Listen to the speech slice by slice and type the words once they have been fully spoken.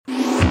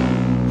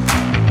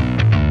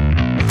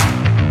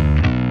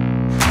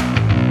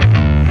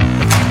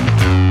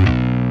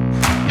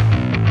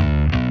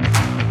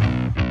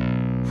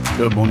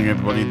Good morning,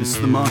 everybody. This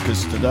is the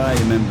Marcus Today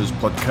Members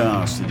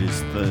Podcast. It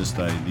is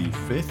Thursday, the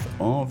 5th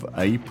of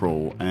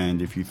April.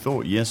 And if you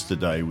thought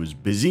yesterday was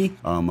busy,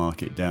 our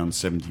market down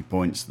 70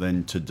 points,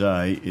 then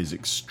today is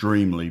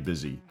extremely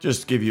busy.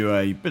 Just to give you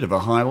a bit of a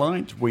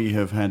highlight, we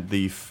have had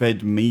the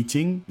Fed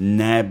meeting,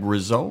 NAB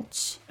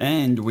results,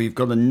 and we've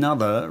got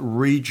another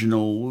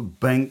regional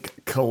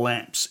bank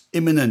collapse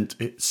imminent,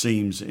 it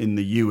seems, in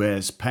the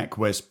US.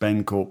 PacWest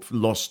Bancorp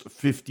lost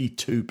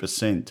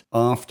 52%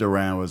 after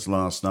hours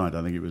last night.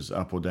 I think it was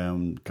up or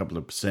down a couple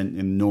of percent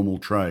in normal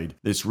trade.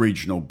 This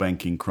regional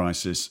banking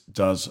crisis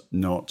does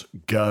not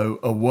go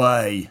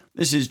away.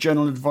 This is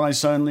general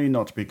advice only,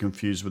 not to be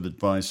confused with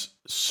advice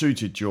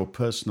suited to your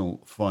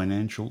personal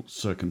financial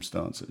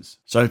circumstances.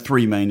 So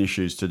 3 main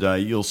issues today.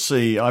 You'll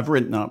see I've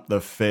written up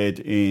the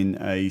Fed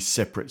in a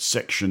separate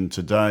section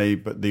today,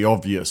 but the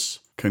obvious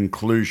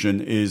conclusion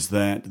is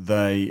that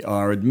they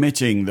are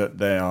admitting that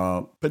they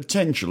are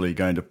potentially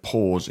going to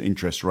pause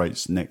interest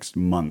rates next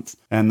month.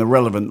 And the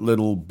relevant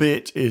little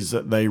bit is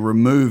that they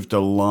removed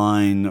a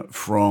line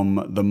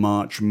from the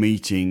March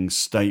meeting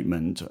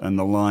statement, and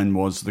the line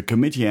was, "The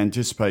committee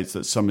anticipates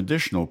that some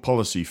additional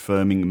policy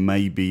firming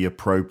may be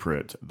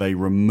appropriate." They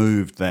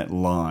removed that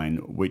line,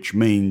 which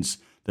means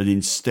that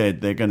instead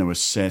they're going to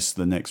assess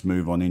the next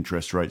move on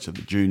interest rates at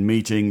the June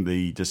meeting.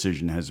 The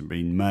decision hasn't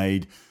been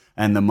made,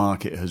 and the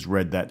market has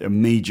read that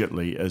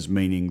immediately as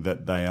meaning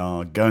that they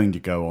are going to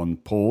go on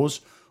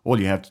pause. All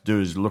you have to do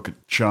is look at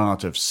the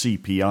chart of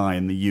CPI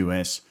in the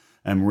US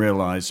and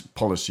realize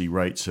policy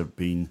rates have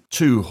been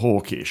too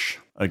hawkish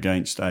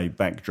against a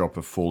backdrop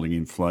of falling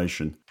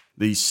inflation.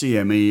 The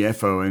CME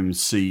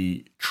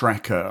FOMC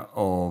tracker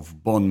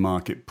of bond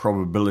market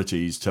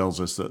probabilities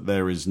tells us that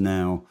there is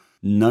now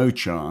no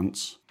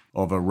chance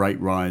of a rate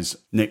rise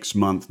next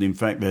month. And in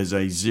fact, there's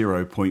a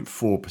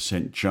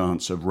 0.4%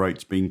 chance of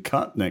rates being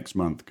cut next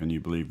month. Can you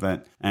believe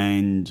that?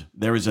 And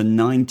there is a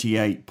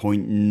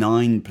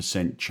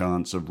 98.9%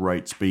 chance of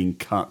rates being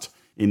cut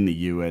in the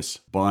US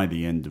by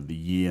the end of the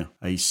year,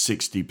 a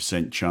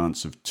 60%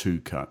 chance of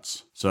 2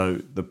 cuts.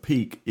 So the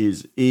peak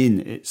is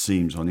in, it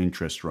seems, on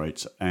interest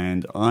rates.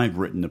 And I've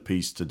written a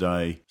piece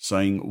today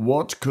saying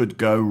what could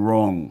go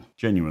wrong,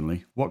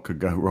 genuinely, what could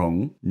go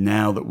wrong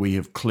now that we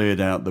have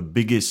cleared out the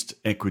biggest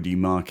equity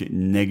market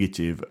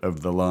negative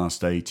of the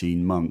last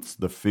 18 months,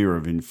 the fear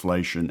of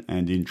inflation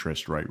and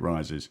interest rate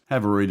rises.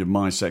 Have a read of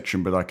my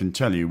section, but I can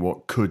tell you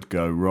what could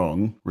go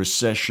wrong.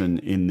 Recession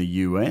in the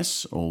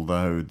US,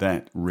 although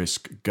that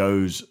risk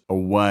goes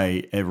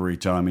away every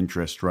time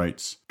interest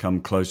rates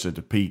come closer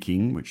to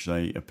peaking, which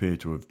they appear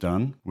to have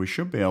done. We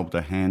should be able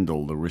to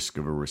handle the risk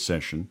of a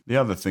recession. The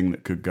other thing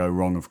that could go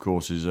wrong, of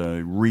course, is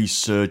a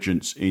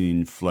resurgence in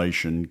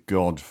inflation,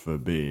 God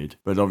forbid.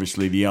 But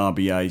obviously the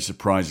RBA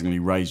surprisingly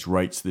raised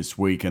rates this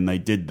week, and they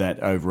did that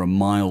over a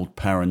mild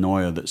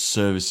paranoia that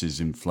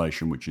services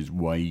inflation, which is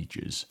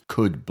wages,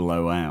 could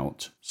blow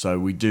out. So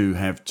we do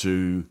have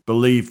to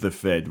believe the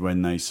Fed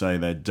when they say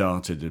they're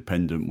data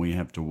dependent. We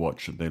have to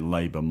watch their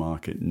labour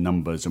market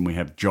numbers, and we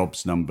have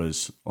jobs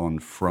numbers on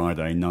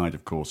Friday night,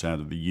 of course, out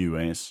of the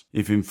US.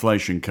 If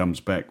inflation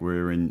comes back,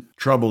 we're in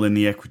trouble in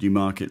the equity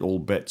market. All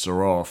bets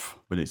are off,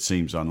 but it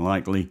seems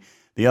unlikely.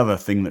 The other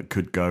thing that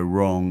could go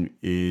wrong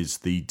is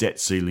the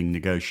debt ceiling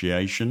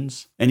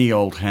negotiations. Any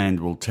old hand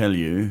will tell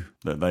you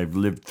that they've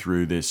lived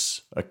through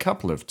this a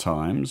couple of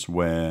times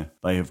where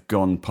they have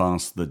gone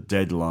past the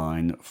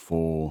deadline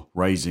for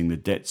raising the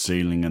debt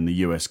ceiling and the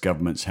US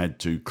government's had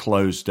to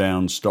close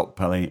down, stop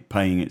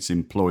paying its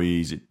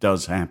employees. It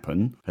does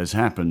happen, has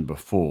happened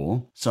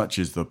before. Such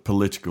is the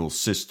political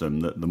system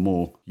that the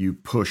more you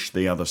push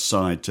the other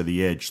side to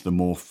the edge, the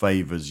more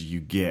favors you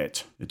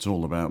get. It's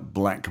all about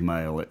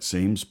blackmail, it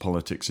seems,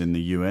 politics in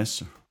the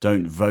US.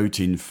 Don't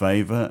vote in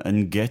favour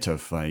and get a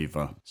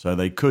favour. So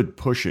they could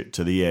push it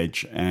to the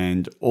edge,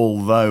 and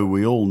although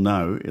we all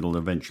know it'll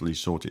eventually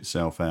sort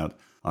itself out,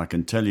 I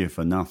can tell you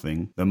for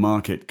nothing, the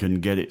market can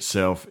get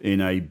itself in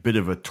a bit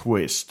of a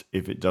twist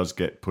if it does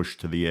get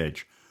pushed to the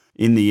edge.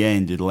 In the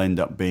end, it'll end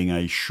up being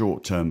a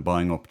short-term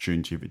buying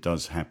opportunity if it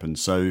does happen.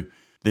 So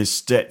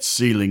this debt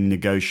ceiling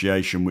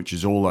negotiation, which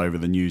is all over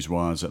the news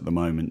wires at the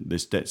moment,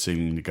 this debt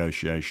ceiling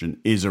negotiation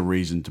is a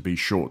reason to be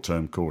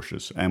short-term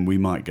cautious, and we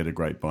might get a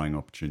great buying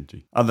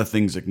opportunity. Other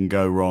things that can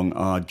go wrong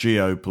are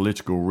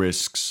geopolitical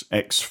risks,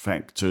 X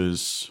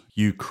factors,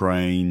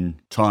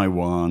 Ukraine,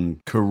 Taiwan,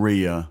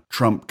 Korea,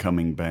 Trump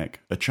coming back,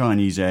 a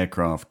Chinese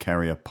aircraft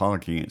carrier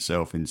parking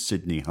itself in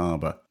Sydney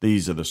Harbour.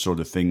 These are the sort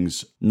of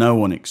things no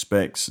one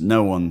expects,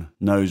 no one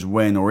knows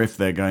when or if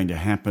they're going to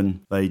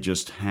happen. They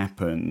just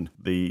happen.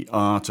 The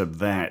art of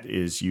that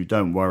is you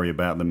don't worry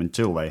about them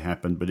until they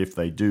happen, but if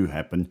they do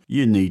happen,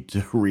 you need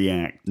to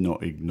react,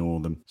 not ignore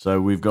them. So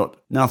we've got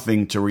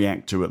nothing to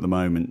react to at the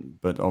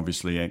moment, but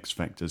obviously X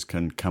factors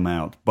can come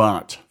out.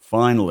 But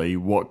finally,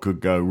 what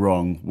could go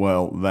wrong?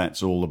 Well,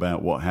 that's all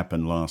about what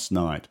happened last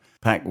night.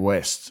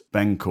 PacWest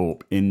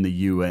Bancorp in the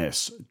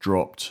US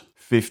dropped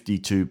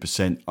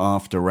 52%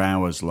 after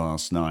hours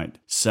last night,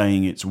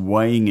 saying it's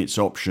weighing its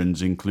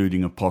options,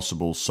 including a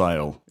possible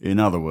sale. In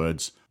other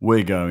words,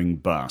 we're going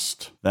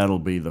bust. That'll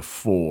be the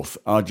fourth.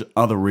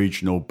 Other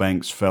regional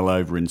banks fell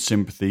over in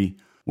sympathy.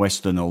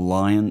 Western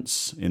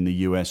Alliance in the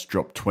US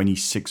dropped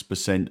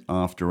 26%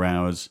 after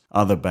hours.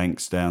 Other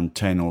banks down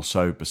 10 or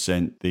so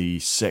percent.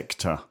 The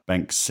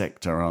bank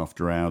sector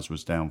after hours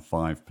was down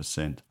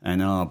 5%.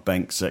 And our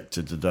bank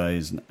sector today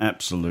is an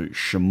absolute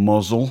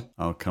schmozzle.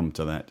 I'll come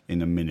to that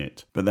in a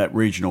minute. But that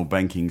regional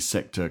banking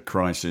sector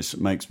crisis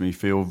makes me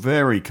feel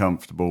very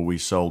comfortable. We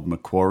sold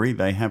Macquarie.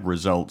 They have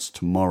results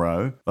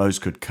tomorrow. Those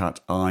could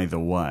cut either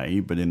way,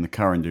 but in the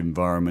current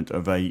environment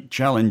of a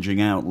challenging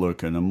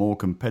outlook and a more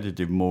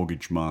competitive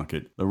mortgage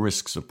market, the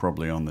risks are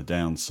probably on the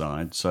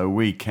downside. So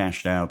we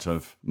cashed out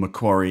of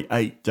Macquarie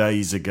 8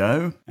 days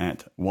ago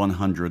at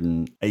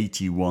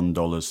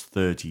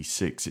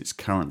 $181.36. It's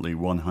currently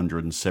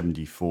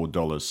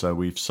 $174. So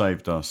we've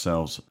saved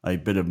ourselves a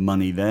bit of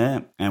money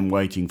there and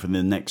waiting for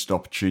the next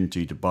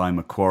opportunity to buy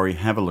Macquarie.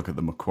 Have a look at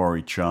the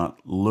Macquarie chart.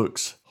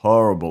 Looks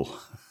horrible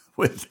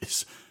with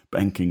this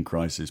banking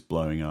crisis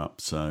blowing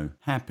up, so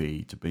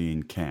happy to be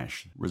in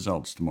cash.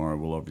 Results tomorrow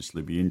will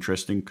obviously be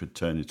interesting, could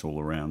turn it all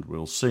around,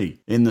 we'll see.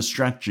 In the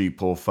strategy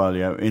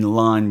portfolio, in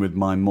line with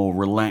my more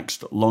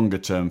relaxed,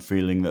 longer-term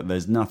feeling that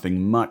there's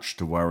nothing much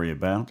to worry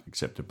about,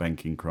 except a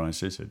banking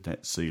crisis, a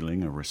debt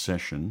ceiling, a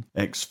recession,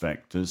 X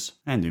factors,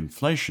 and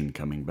inflation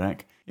coming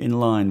back. In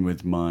line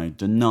with my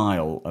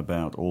denial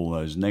about all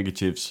those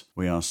negatives,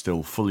 we are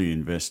still fully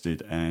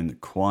invested and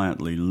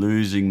quietly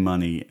losing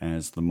money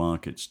as the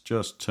markets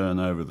just turn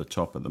over the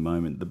top at the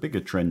moment. The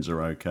bigger trends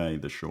are okay,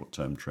 the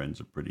short-term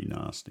trends are pretty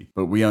nasty.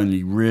 But we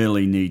only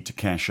really need to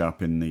cash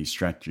up in the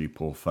strategy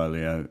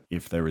portfolio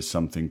if there is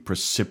something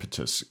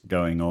precipitous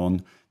going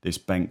on. This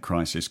bank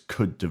crisis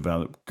could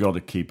develop. Got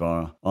to keep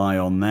our eye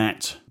on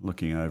that.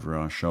 Looking over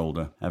our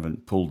shoulder.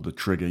 Haven't pulled the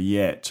trigger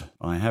yet.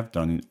 I have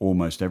done in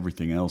almost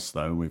everything else,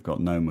 though. We've got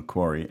no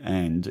Macquarie.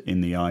 And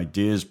in the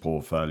ideas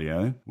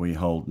portfolio, we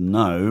hold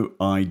no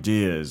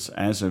ideas.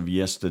 As of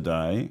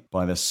yesterday,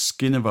 by the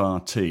skin of our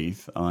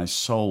teeth, I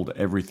sold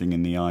everything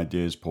in the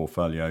ideas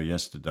portfolio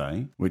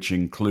yesterday, which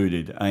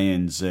included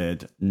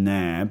ANZ,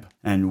 NAB,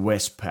 and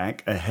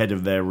Westpac ahead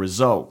of their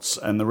results.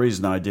 And the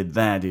reason I did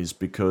that is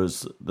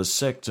because the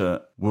sector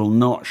will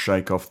not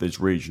shake off this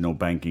regional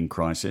banking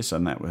crisis,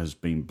 and that has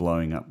been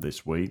blowing up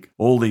this week.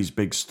 All these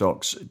big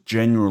stocks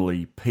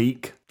generally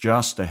peak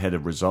just ahead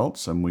of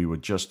results, and we were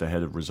just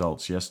ahead of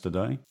results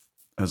yesterday.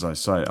 As I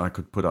say, I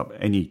could put up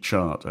any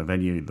chart of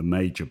any of the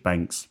major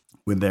banks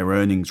with their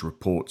earnings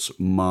reports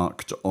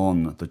marked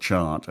on the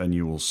chart, and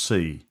you will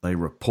see they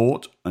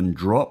report and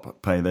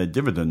drop, pay their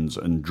dividends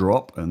and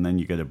drop, and then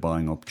you get a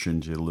buying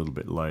opportunity a little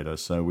bit later.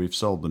 So we've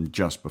sold them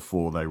just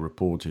before they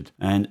reported,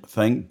 and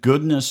thank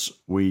goodness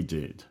we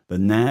did. The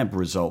NAB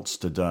results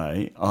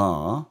today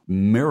are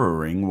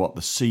mirroring what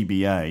the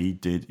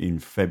CBA did in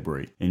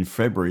February. In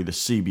February, the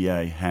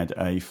CBA had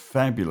a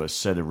fabulous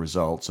set of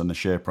results and the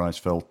share price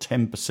fell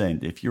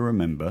 10%. If you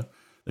remember,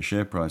 the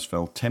share price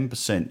fell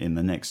 10% in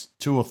the next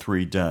 2 or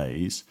 3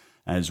 days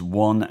as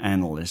one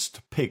analyst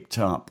picked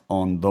up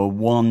on the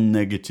one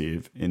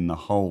negative in the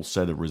whole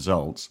set of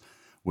results,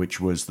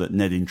 which was that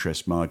net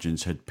interest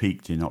margins had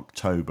peaked in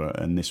October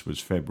and this was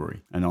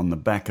February. And on the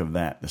back of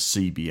that, the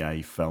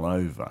CBA fell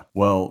over.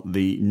 Well,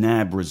 the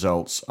NAB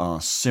results are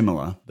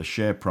similar. The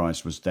share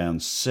price was down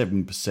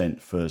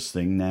 7% first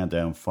thing, now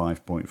down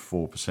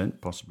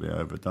 5.4%, possibly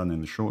overdone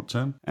in the short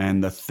term.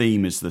 And the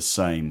theme is the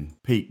same.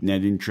 Peak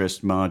net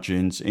interest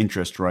margins,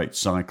 interest rate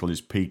cycle is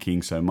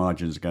peaking, so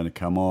margins are going to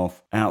come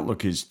off.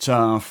 Outlook is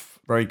tough.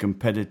 Very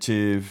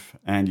competitive,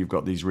 and you've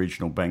got these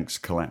regional banks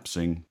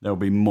collapsing. There'll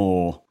be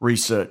more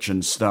research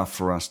and stuff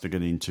for us to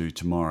get into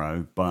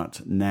tomorrow,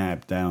 but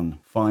NAB down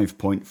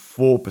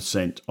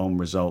 5.4% on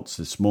results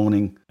this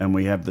morning, and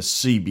we have the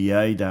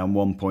CBA down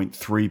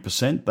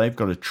 1.3%. They've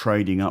got a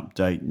trading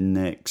update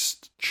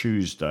next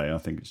Tuesday, I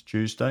think it's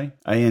Tuesday.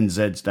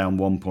 ANZ's down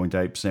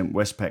 1.8%,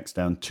 Westpac's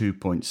down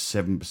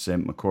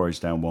 2.7%, Macquarie's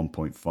down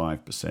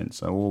 1.5%.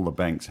 So all the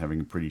banks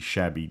having a pretty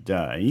shabby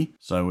day.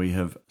 So we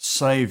have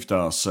saved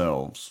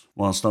ourselves.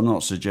 Whilst I'm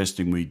not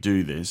suggesting we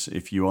do this,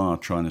 if you are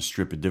trying to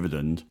strip a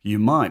dividend, you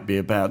might be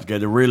about to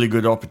get a really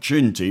good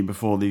opportunity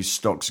before these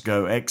stocks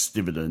go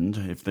ex-dividend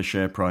if the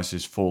share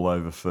prices fall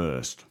over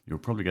first. You'll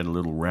probably get a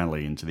little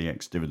rally into the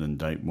ex-dividend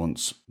date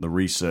once the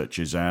research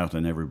is out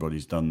and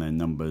everybody's done their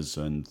numbers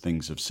and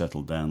things have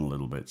settled down a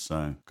little bit.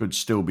 So could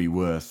still be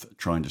worth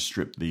trying to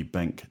strip the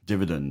bank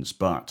dividends,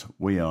 but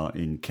we are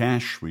in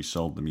cash. We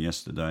sold them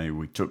yesterday.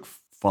 We took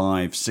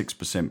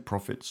 5-6%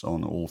 profits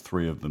on all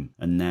three of them.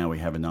 And now we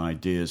have an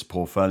ideas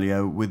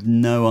portfolio with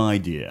no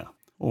idea.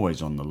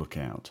 Always on the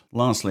lookout.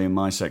 Lastly, in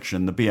my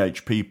section, the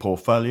BHP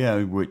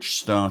portfolio, which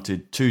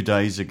started 2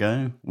 days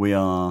ago. We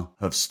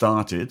have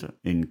started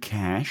in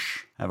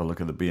cash, have a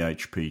look at the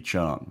BHP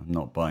chart. I'm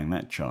not buying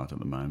that chart at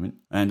the moment.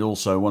 And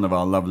also one of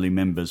our lovely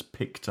members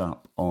picked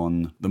up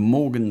on the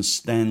Morgan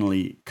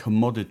Stanley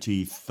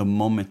commodity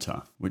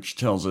thermometer, which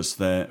tells us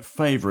their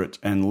favourite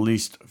and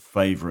least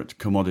favourite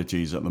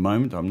commodities at the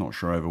moment. I'm not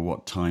sure over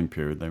what time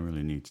period. They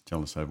really need to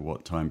tell us over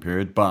what time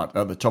period. But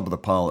at the top of the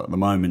pile at the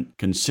moment,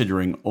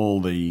 considering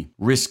all the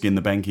risk in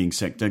the banking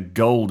sector,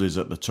 gold is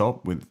at the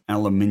top with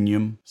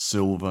aluminium,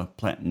 silver,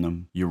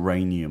 platinum,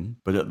 uranium.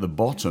 But at the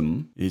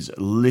bottom is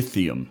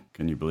lithium.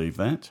 Can you believe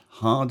that?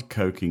 Hard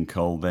coking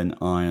coal, then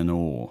iron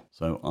ore.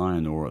 So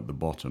iron ore at the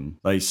bottom.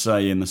 They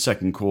say in the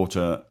second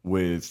quarter,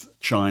 with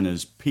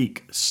China's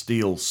peak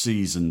steel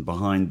season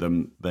behind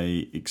them,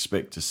 they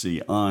expect to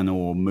see iron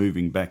ore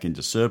moving back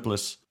into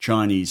surplus,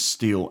 Chinese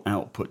steel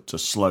output to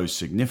slow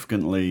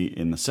significantly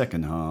in the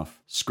second half,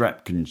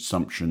 scrap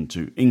consumption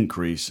to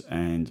increase,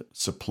 and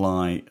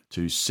supply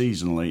to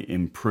seasonally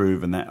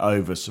improve, and that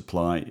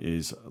oversupply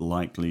is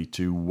likely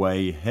to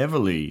weigh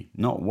heavily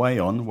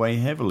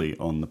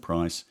on the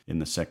price in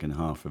the second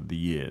half of the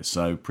year.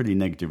 So pretty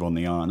negative on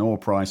the iron ore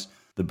price.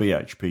 The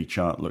BHP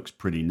chart looks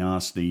pretty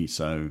nasty,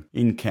 so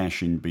in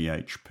cash in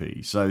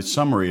BHP. So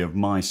summary of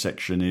my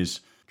section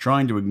is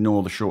trying to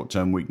ignore the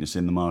short-term weakness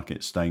in the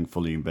market, staying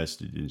fully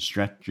invested in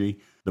strategy.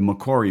 The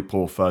Macquarie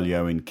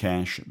portfolio in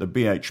cash, the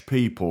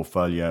BHP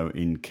portfolio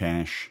in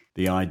cash,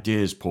 the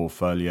Ideas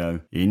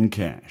portfolio in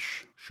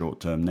cash.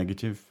 Short-term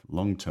negative,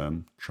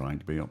 long-term trying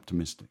to be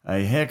optimistic.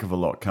 A heck of a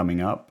lot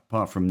coming up.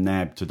 Apart from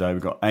NAB today,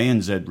 we've got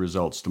ANZ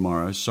results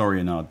tomorrow. Sorry,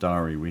 in our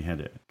diary we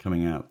had it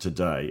coming out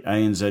today.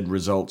 ANZ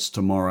results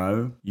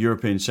tomorrow.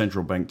 European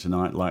Central Bank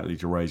tonight, likely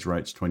to raise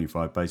rates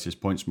 25 basis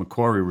points.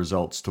 Macquarie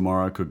results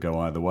tomorrow, could go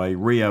either way.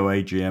 Rio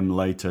AGM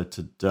later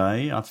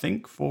today, I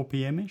think 4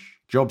 p.m-ish.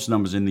 Jobs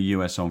numbers in the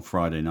US on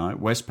Friday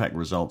night, Westpac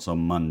results on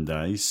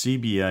Monday,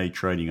 CBA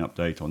trading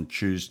update on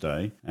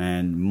Tuesday,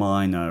 and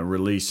minor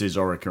releases.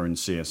 Orica and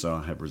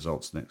CSR have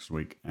results next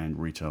week, and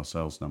retail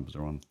sales numbers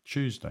are on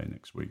Tuesday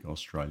next week,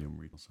 Australian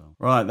retail sales.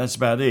 Right, that's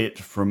about it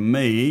from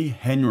me.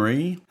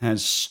 Henry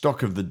has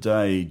stock of the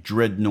day,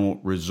 Dreadnought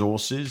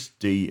Resources,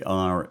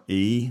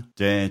 DRE,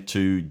 Dare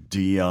to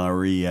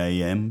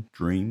DREAM,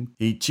 Dream.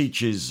 He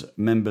teaches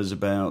members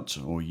about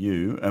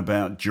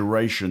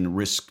duration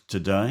risk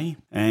today,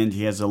 and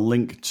he has a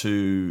link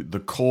to the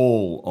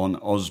call on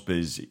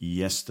AusBiz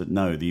yesterday.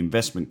 No, the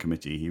investment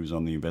committee. He was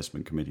on the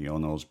investment committee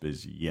on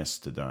AusBiz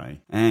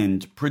yesterday.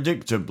 And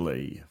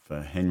predictably,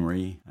 for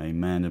Henry, a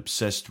man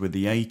obsessed with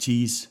the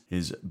 80s,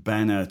 his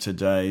banner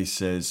today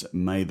says,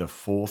 "May the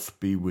 4th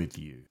be with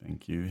you."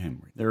 Thank you,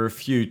 Henry. There are a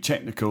few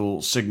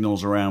technical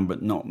signals around,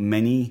 but not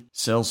many.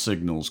 Sell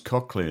signals,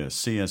 Cochlear,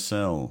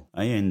 CSL,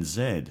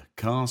 ANZ,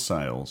 car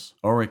sales,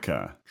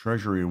 Orica,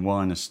 Treasury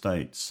Wine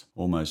Estates.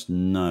 Almost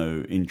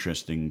no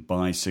interesting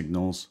buy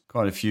signals.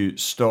 Quite a few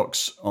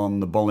stocks on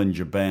the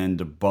Bollinger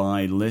Band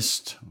buy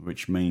list,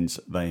 which means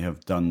they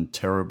have done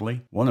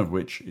terribly. One of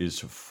which is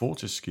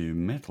Fortescue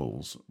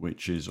Metals,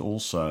 which is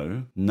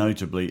also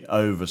notably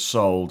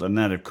oversold. And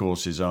that, of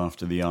course, is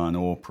after the iron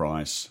ore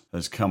price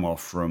has come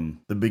off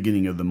from the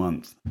beginning of the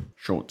month.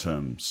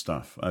 Short-term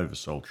stuff,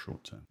 oversold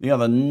short-term. The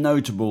other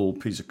notable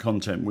piece of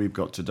content we've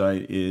got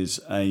today is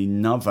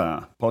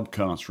another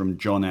podcast from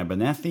John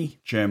Abernathy,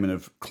 chairman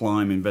of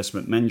Climb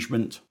Investment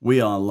Management. We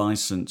are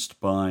licensed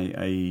by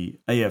a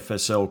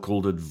AFSL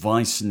called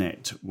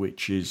AdviceNet,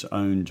 which is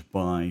owned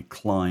by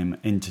Climb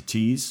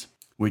entities,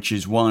 which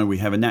is why we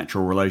have a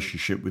natural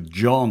relationship with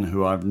John,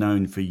 who I've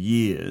known for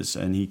years,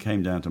 and he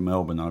came down to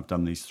Melbourne. I've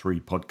done these 3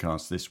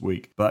 podcasts this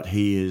week, but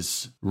he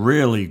is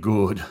really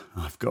good,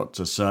 I've got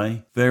to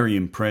say. Very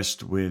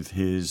impressed with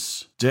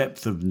his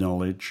depth of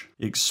knowledge,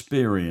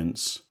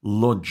 experience,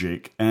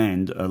 logic,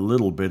 and a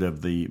little bit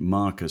of the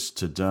Marcus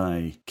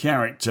Today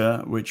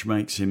character, which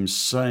makes him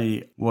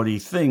say what he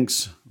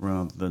thinks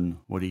rather than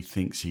what he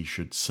thinks he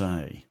should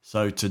say.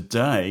 So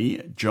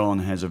today, John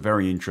has a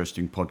very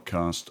interesting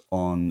podcast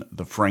on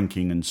the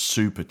franking and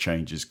super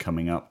changes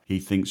coming up. He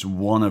thinks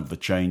one of the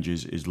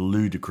changes is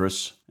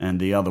ludicrous and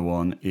the other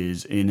one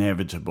is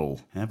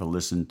inevitable. Have a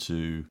listen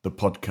to the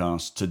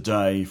podcast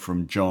today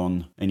from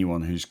John,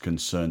 anyone who's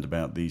concerned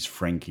about these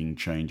franking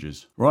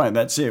changes. Right,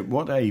 that's it.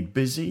 What a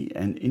busy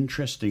and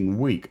interesting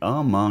week.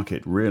 Our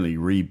market really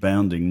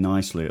rebounding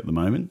nicely at the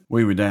moment.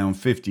 We were down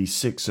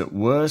 56 at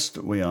worst.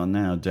 We are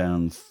now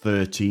down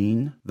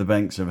 13. The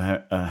banks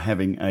are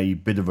having a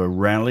bit of a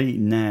rally.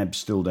 NAB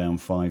still down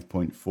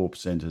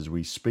 5.4% as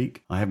we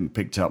speak. I haven't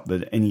picked up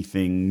that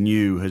anything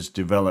new has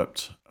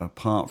developed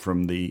apart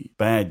from the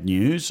bad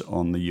news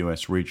on the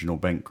US regional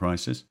bank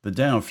crisis. The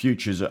Dow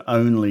futures are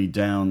only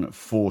down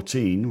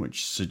 14,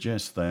 which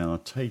suggests they are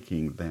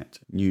taking that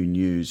new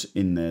news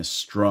in their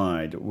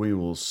stride. We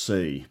will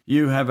see.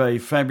 You have a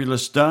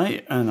fabulous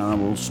day, and I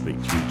will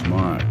speak to you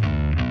tomorrow.